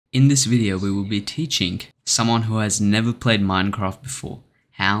In this video we will be teaching someone who has never played Minecraft before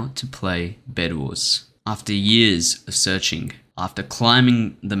how to play Bedwars. After years of searching, after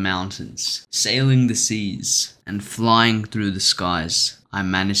climbing the mountains, sailing the seas, and flying through the skies, I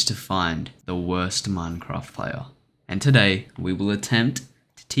managed to find the worst Minecraft player. And today we will attempt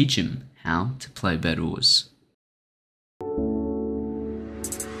to teach him how to play Bedwars.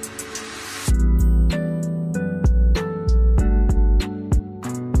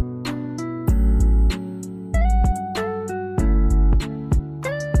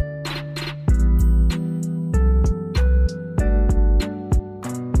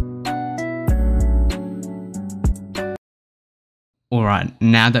 Alright,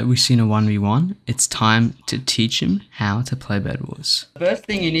 now that we've seen a 1v1, it's time to teach him how to play Bedwars. First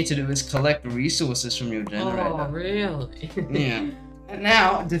thing you need to do is collect resources from your generator. Oh, really? Yeah. And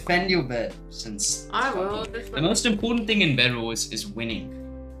now, defend your bed, since... I will. The most important thing in Bedwars is winning.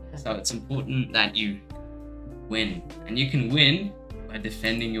 So it's important that you win. And you can win by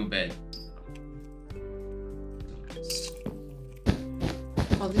defending your bed.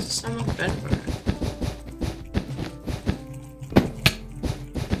 Oh, this is so much better.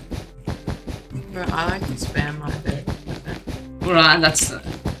 Bro, I like to spam my bed. Alright, that's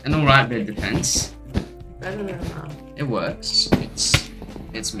an alright bed defense. Better than enough. It works.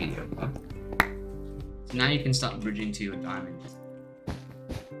 It's mediocre. So now you can start bridging to your diamonds.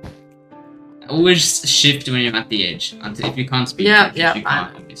 Always shift when you're at the edge. If you can't speak, yeah, you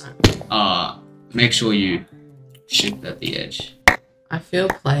can't, obviously. Make sure you shift at the edge. I feel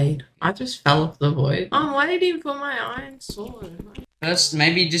played. I just fell off the void. I'm waiting for my iron sword. First,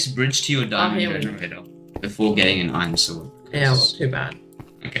 maybe just bridge to your diamond generator before getting an iron sword. Yeah, well, too bad.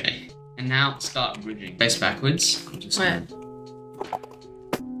 Okay. And now start bridging. Face backwards. I'm just Where?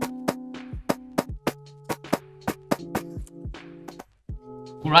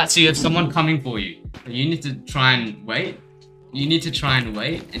 Alright, so you have someone coming for you. You need to try and wait. You need to try and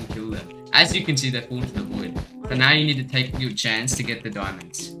wait and kill them. As you can see, they fall to the void. So now you need to take your chance to get the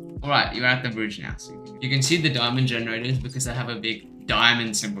diamonds. Alright, you're at the bridge now. So you can see the diamond generators because they have a big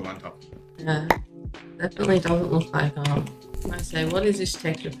diamond symbol on top. Yeah, definitely doesn't look like I say, what is this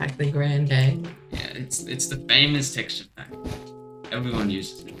texture pack, the Grand Day? Yeah, it's the famous texture pack. Everyone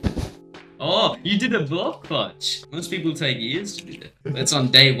uses it. Oh, you did a block clutch. Most people take years to do that. That's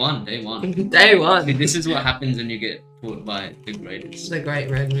on day one. Day one. See, this is what happens when you get caught by the greatest. The great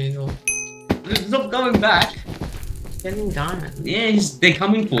RedMeteor. Stop going back. Getting diamonds. Yeah, they're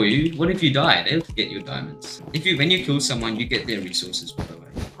coming for you. What if you die? They'll get your diamonds. When you kill someone, you get their resources, by the way.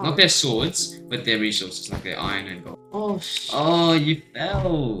 Oh. Not their swords, but their resources, like their iron and gold. Oh, shit. Oh, you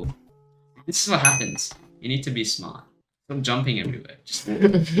fell. This is what happens. You need to be smart. Stop jumping everywhere. Just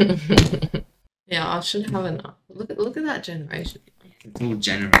yeah, I should have enough. Look at that generation. It's all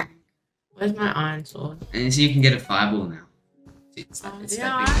generating. Where's my iron sword? And so you can get a fireball now. It's that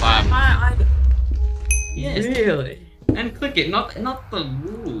big fireball. Yes. Really? And click it, not the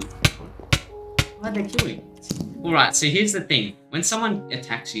rule. Why are they killing? Alright, so here's the thing. When someone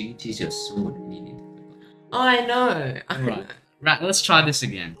attacks you, you use your sword and you need to click it. Oh, I know. Right, let's try this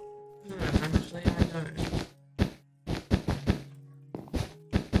again. No, actually, I don't.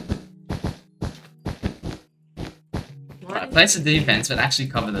 Right, place a defense, but actually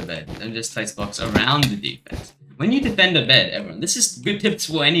cover the bed. Don't just place blocks around the defense. When you defend a bed, everyone, this is good tips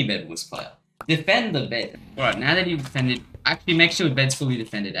for any Bedwars player. Defend the bed. Alright, now that you've defended, actually make sure the bed's fully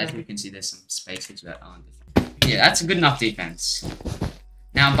defended. As you can see, there's some spaces that aren't defended. Yeah, that's a good enough defense.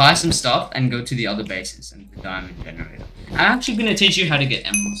 Now buy some stuff and go to the other bases and the diamond generator. I'm actually going to teach you how to get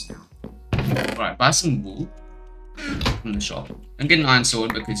emeralds now. Alright, buy some wool from the shop. Don't get an iron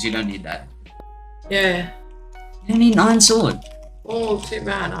sword because you don't need that. Yeah. You don't need an iron sword. Oh, too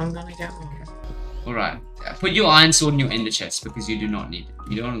bad. I'm gonna get one. Alright, put your iron sword in your ender chest because you do not need it.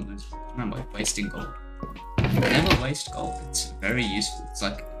 You don't want to lose. Remember, wasting gold. Never waste gold. It's very useful. It's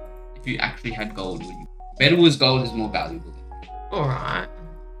like if you actually had gold, Bedwars gold is more valuable. Alright.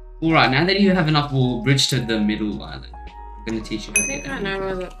 Alright, now that you have enough wool, bridge to the middle island. I'm gonna teach you how to get I know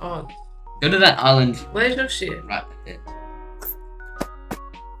where the... Oh. Go to that island. Where's your shit? Right there.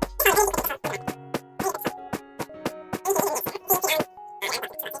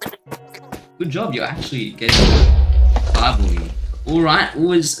 Good job, you're actually getting fireballing. Alright,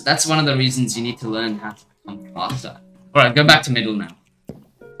 that's one of the reasons you need to learn how to become faster. Alright, go back to middle now.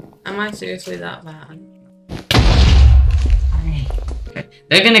 Am I seriously that bad? Okay,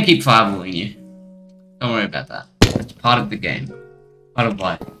 they're gonna keep fireballing you. Don't worry about that. That's part of the game. Part of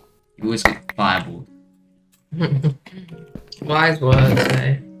life. You always get fireballed. Wise words,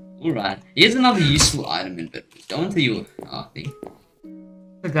 eh? Alright, here's another useful item in Bedwars. Go into your thing.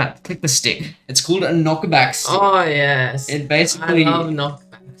 Click that. Click the stick. It's called a knockback stick. Oh yes. It basically I love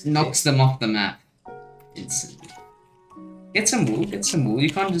knockbacks. knocks them off the map. Instantly. Get some wool. Get some wool. You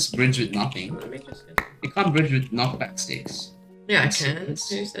can't just bridge with nothing. Let me just get... You can't bridge with knockback sticks. Yeah, I can. Who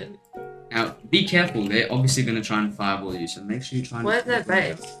said? Now, be careful. They're obviously going to try and fireball you, so make sure you try and... Where's their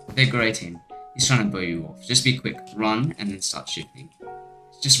base? They're great team. He's trying to bow you off. Just be quick. Run, and then start shifting.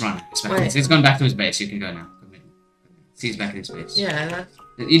 Just run. He's gone back to his base. You can go now. Go middle. See, he's back at his base. Yeah, that's...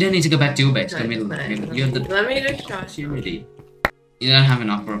 You don't need to go back to your base. Okay, Go middle. let me just try. You ready? You don't have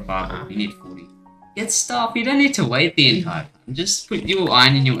enough for a fireball. You need 40. Get stuff. You don't need to wait the entire time. Just put your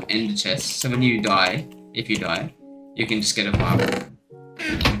iron in your ender chest, so when you die, if you die, you can just get a fireball.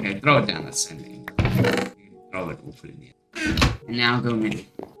 Okay, throw it down. That's the same thing. Throw it. We'll put it in the end. And now go middle.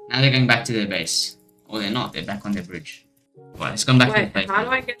 Now they're going back to their base. Or they're not. They're back on their bridge. Right, it's gone back to the base. How do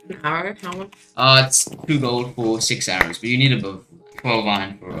I get an arrow? How much? It's 2 gold for 6 arrows, but you need above 12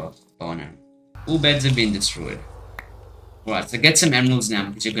 iron for a bow and arrow. All beds have been destroyed. Right, so get some emeralds now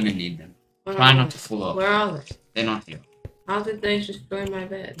because you're gonna need them. Try not to fall off. Where are they? They're not here. How did they just destroy my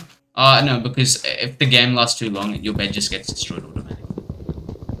bed? No, because if the game lasts too long, your bed just gets destroyed automatically.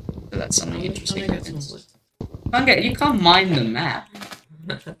 So that's something interesting. You can't mine the map.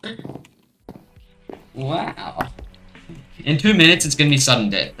 Wow. In 2 minutes, it's gonna be sudden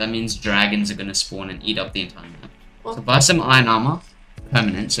death. That means dragons are gonna spawn and eat up the entire map. What? So buy some iron armor,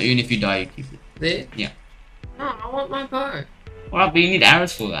 permanent, so even if you die, you keep it. This? Yeah. No, I want my bow. Alright, but you need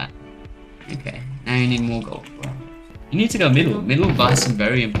arrows for that. Okay, now you need more gold. You need to go middle. Middle buy some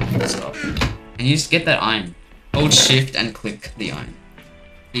very important stuff. And you just get that iron. Hold shift and click the iron.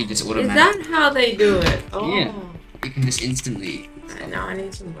 You just automatically... Is that how they do it? Oh. Yeah. You can just instantly... Now I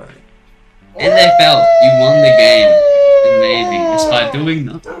need some bow. And they fell. You won the game. Amazing. Just by doing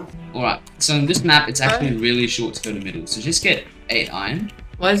nothing. Alright, so in this map, it's actually really short to go to middle. So just get 8 iron.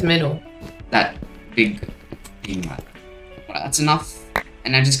 Where's middle? That big thing right there. Alright, that's enough.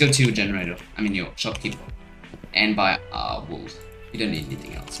 And now just go to your generator. I mean your shopkeeper. And buy wool. You don't need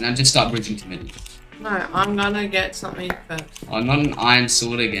anything else. Now just start bridging to middle. No, I'm gonna get something first. Oh, not an iron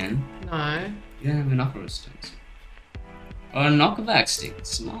sword again. No. You don't have enough stones. Or a knockback stick.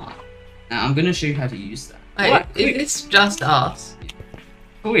 Smart. Now I'm gonna show you how to use that. Wait, What? is this just us?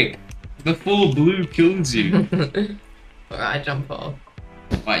 Quick. Before blue kills you. Alright, jump off.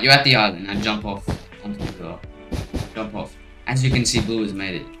 Right, you're at the island. Now jump off onto the... Jump off. As you can see, blue has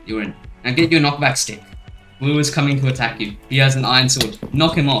made it. You're in. Now get your knockback stick. Blue is coming to attack you. He has an iron sword.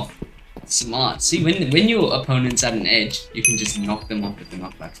 Knock him off. Smart. See, when your opponent's at an edge, you can just knock them off with the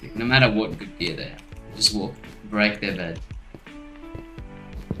knockback stick. No matter what good gear they have. Just walk. Break their bed.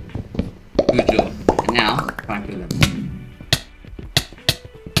 Good job. And now, try and kill them.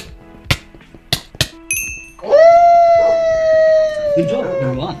 Good job.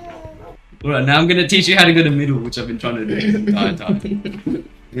 You won. Alright, now I'm gonna teach you how to go to middle, which I've been trying to do the entire time.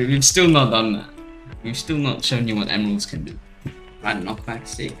 We've still not done that. We've still not shown you what emeralds can do. Right, knockback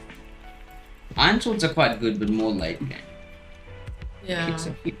stick. Iron swords are quite good, but more late game. Yeah.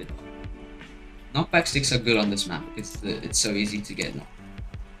 So keep it on. Knockback sticks are good on this map because it's so easy to get knocked.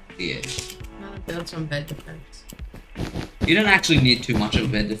 The edge. I'm gonna build some bed defense. You don't actually need too much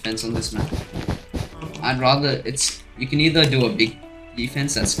of bed defense on this map. Oh. I'd rather you can either do a big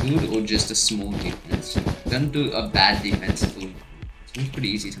defense that's good or just a small defense. Don't do a bad defense. It's pretty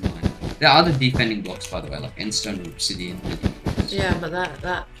easy to mine. There are other defending blocks, by the way, like endstone or obsidian. Yeah, but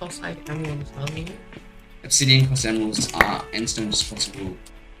that costs like emeralds, doesn't it? Obsidian costs emeralds, endstone is possible.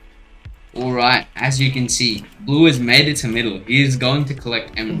 Alright, as you can see, blue has made it to middle. He is going to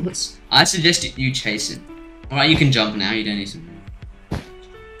collect emeralds. I suggest you chase him. Alright, you can jump now, you don't need to move.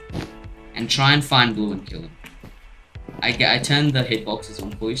 And try and find blue and kill him. I turned the hitboxes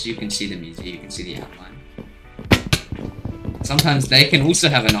on for you so you can see them easier, you can see the outline. Sometimes they can also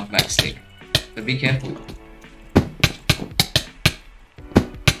have a knockback stick, but be careful.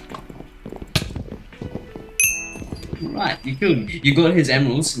 Right, you killed him. You got his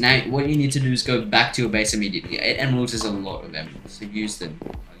emeralds. Now what you need to do is go back to your base immediately. 8 emeralds is a lot of emeralds, so use them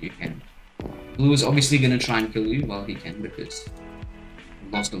while you can. Blue is obviously going to try and kill you while he can because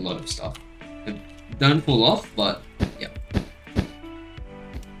he lost a lot of stuff. So don't fall off, but yeah.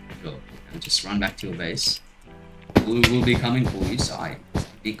 Go. And just run back to your base. Blue will be coming for you, so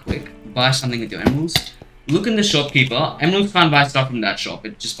be quick. Buy something with your emeralds. Look in the shopkeeper. Emeralds can't buy stuff from that shop.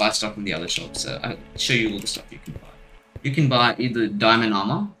 It just buys stuff from the other shop. So I'll show you all the stuff you can buy. You can buy either diamond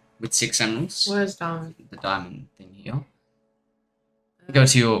armor with 6 emeralds. Where's diamond? The diamond thing here. Go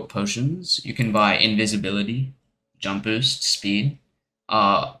to your potions. You can buy invisibility, jump boost, speed.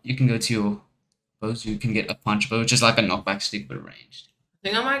 You can go to your bows. You can get a punch bow, which is like a knockback stick but ranged.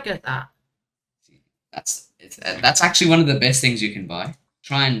 think I might get that. That's actually one of the best things you can buy.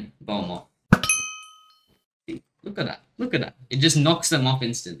 Try and bomb off. Look at that. Look at that. It just knocks them off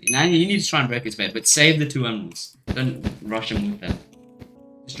instantly. Now you need to try and break his bed, but save the 2 emeralds. Don't rush him with them.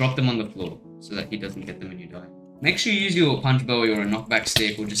 Just drop them on the floor so that he doesn't get them when you die. Make sure you use your punch bow or a knockback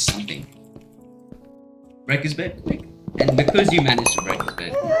stick or just something. Break his bed quick. And because you managed to break his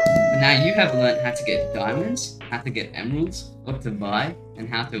bed, now you have learned how to get diamonds, how to get emeralds, what to buy, and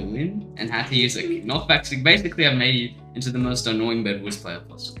how to win, and how to use a knockback stick. Basically, I've made you into the most annoying Bedwars player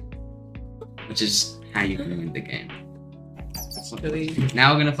possible. Which is how you can win the game.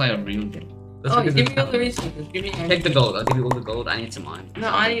 Now we're gonna play a real game. Oh, give me all the resources. Give me Take the gold. I'll give you all the gold. I need some iron. No,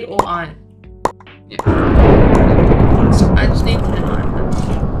 I need all iron. Yeah. I just need 10 iron.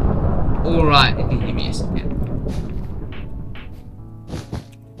 Alright, you can give me a second.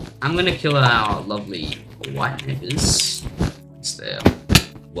 I'm gonna kill our lovely white neighbors. It's there.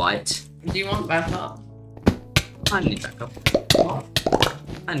 White. Do you want backup? I need backup. What?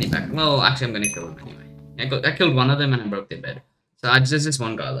 I need backup. Well, actually, I'm gonna kill them anyway. I killed one of them and I broke their bed. So there's this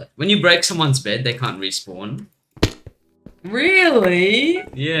one guy left. When you break someone's bed, they can't respawn. Really?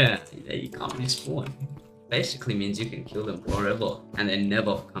 Yeah, you can't respawn. Basically means you can kill them forever and they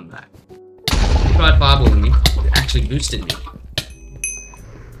never come back. He tried fireballing me. It actually boosted me.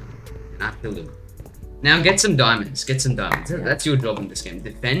 And I killed him. Now get some diamonds. Get some diamonds. That's your job in this game.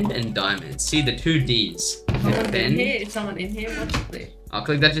 Defend and diamonds. See the 2 Ds. Defend. Is someone in here? What's this? I'll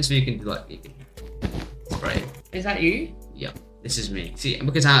click that just so you can do like spray. Is that you? Yep. This is me. See,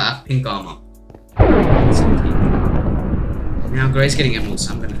 because I have pink armor. Now Gray's getting emeralds,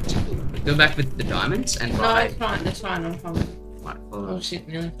 so I'm gonna go back with the diamonds and no, it's fine. That's fine. I'm coming. Right, oh shit,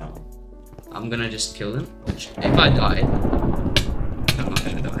 nearly fell. I'm gonna just kill them. If I die, I'm not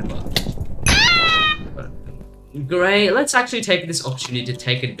gonna die, but Gray. Let's actually take this opportunity to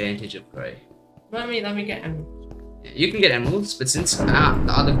take advantage of Gray. Let me get emeralds. Yeah, you can get emeralds, but since the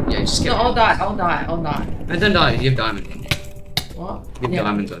other just get. No, I'll die. No, don't die. You have diamonds on you. What? You have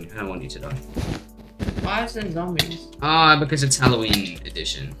diamonds on you. I don't want you to die. Why is there zombies? Because it's Halloween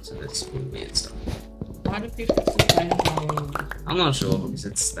edition, so that's weird stuff. Why do people still play Halloween? I'm not sure because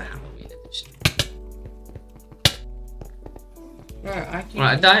it's the Halloween edition. Bro, I can't.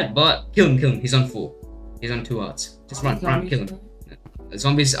 Right, I died, but kill him. He's on 4. He's on 2 hearts. Just run, kill him. The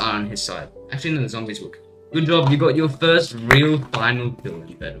zombies are on his side. Actually, no, the zombies will. Good job, you got your first real final kill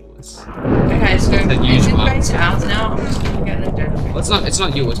in Bedwars. Okay, so is it base ours now? I'm just gonna get the generator. Well, it's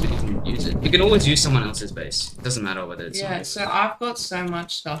not yours, but you can use it. You can always use someone else's base. It doesn't matter whether it's. Yeah, so I've got so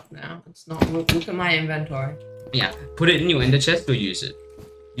much stuff now. It's not. Look at my inventory. Yeah, put it in your ender chest or use it.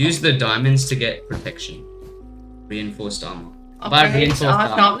 Use the diamonds to get protection. Reinforced armor. Buy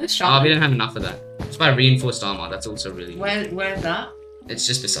reinforced armor. We don't have enough of that. Just buy reinforced armor. That's also really good. Where's that? It's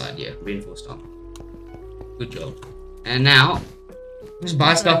just beside, yeah. Reinforced armor. Good job. And now, just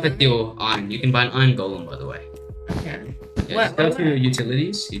buy stuff with your iron. You can buy an iron golem, by the way. Okay. Yeah, just go to your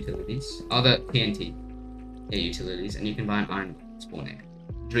utilities. Oh, the TNT. Yeah, utilities. And you can buy an iron spawn egg.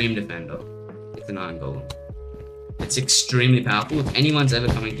 Dream Defender. It's an iron golem. It's extremely powerful. If anyone's ever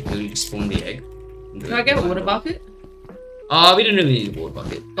coming to kill you, just spawn the egg. Can I get a water bucket? Oh, we don't really need a water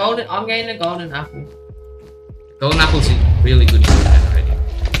bucket. I'm getting a golden apple. Golden apple's really good for generating.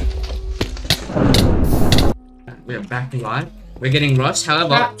 We are back live. We're getting rushed,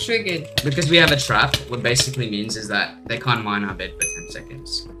 however, Trap triggered. Because we have a trap, what basically means is that they can't mine our bed for 10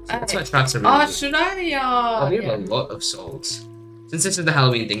 seconds. So that's why traps are really good. Should I? We have a lot of souls. Since this is the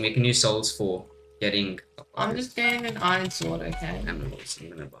Halloween thing, we can use souls for getting... I'm just getting an iron sword, okay? Emeralds.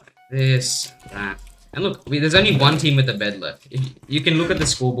 I'm gonna buy this, that. And look, there's only one team with a bed left. You can look at the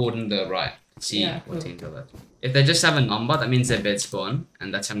scoreboard on the right. See what teams are left. If they just have a number, that means their bed's gone,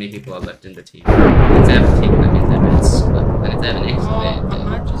 and that's how many people are left in the team. If they have a team, that means their bed's split. And if they have an extra bed, I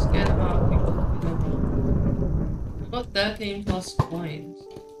might just get about people. I've got 13 plus coins.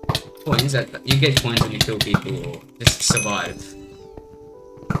 Coins? You get coins when you kill people or just survive.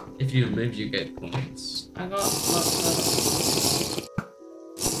 If you live, you get coins. I got lots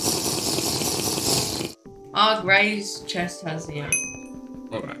of... Gray's chest has the...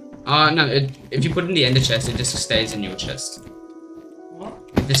 Alright. No, if you put it in the ender chest, it just stays in your chest. What?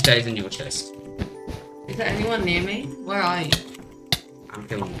 It just stays in your chest. Is there anyone near me? Where are you? I'm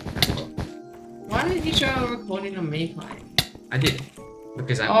killing you. Why didn't you show a recording of me playing? I did.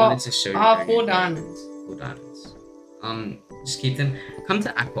 Because I wanted to show you. 4 diamonds. 4 diamonds. Just keep them. Come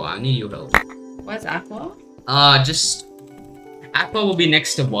to Aqua, I need your help. Where's Aqua? Just... Aqua will be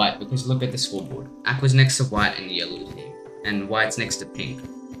next to white, because look at the scoreboard. Aqua's next to white and yellow team. And white's next to pink.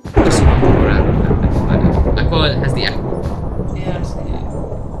 Just walk around. Aqua has the aqua. Yeah, I see it.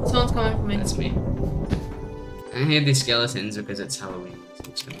 Someone's coming for me. That's me. I hear these skeletons because it's Halloween.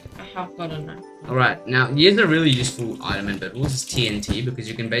 I have got a knife. Alright, now here's a really useful item in Bedwars. It's TNT because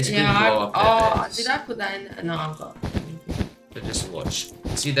you can basically blow up their beds. Did I put that in? No, I've got. So just watch.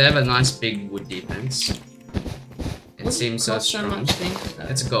 See, they have a nice big wood defense. It seems so strong.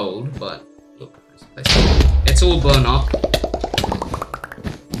 It's gold, but look, it's all blown up.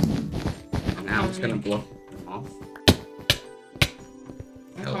 And now I'm just gonna block them off.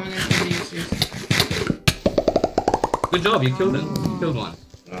 Good job, you killed it. You killed one.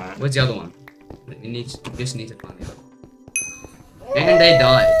 Right. Where's the other one? You just need to find the other one. And they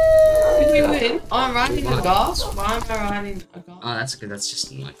died. Did we win? Oh, I'm riding a gas? Why am I riding a gas? Oh, that's good. That's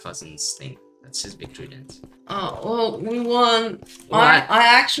just my cousin's thing. That's his victory dance. Oh, well, we won. Right. I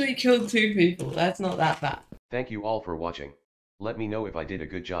actually killed 2 people. That's not that bad. Thank you all for watching. Let me know if I did a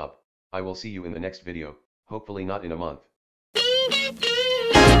good job. I will see you in the next video, hopefully not in a month.